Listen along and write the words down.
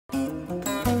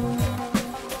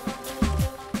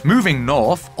Moving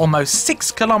north, almost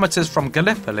 6 kilometers from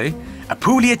Gallipoli,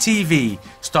 ApuliaTV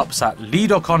stops at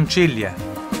Lido Conchiglie.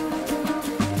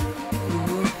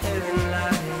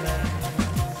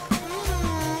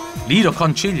 Lido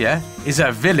Conchiglie is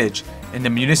a village in the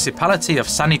municipality of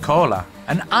San Nicola,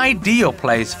 an ideal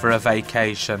place for a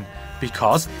vacation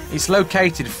because it's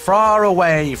located far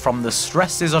away from the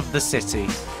stresses of the city.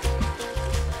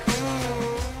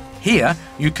 Here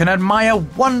you can admire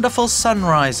wonderful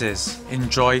sunrises,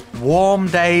 enjoy warm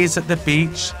days at the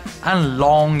beach and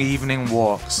long evening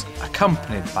walks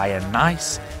accompanied by a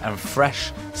nice and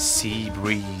fresh sea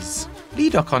breeze.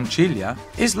 Lido Conchiglie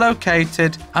is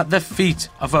located at the feet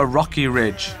of a rocky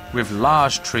ridge with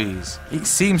large trees. It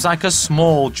seems like a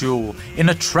small jewel in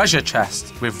a treasure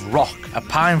chest with rock, a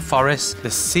pine forest,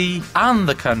 the sea and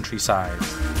the countryside.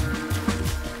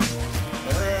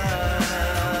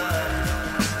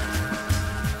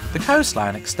 The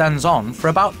coastline extends on for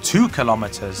about 2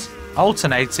 kilometers,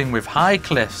 alternating with high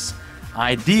cliffs,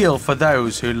 ideal for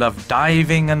those who love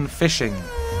diving and fishing.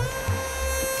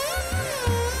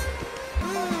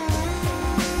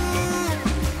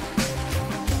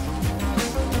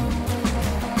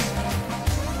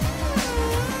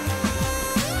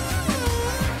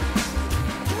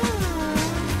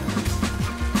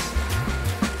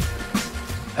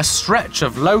 A stretch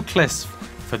of low cliffs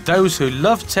for those who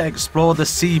love to explore the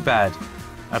seabed,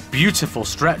 a beautiful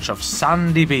stretch of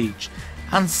sandy beach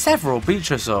and several beach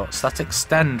resorts that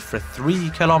extend for 3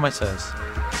 kilometers.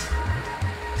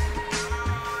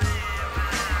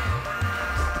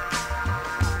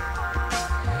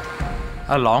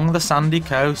 Along the sandy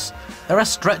coast, there are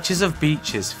stretches of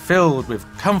beaches filled with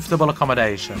comfortable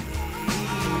accommodation.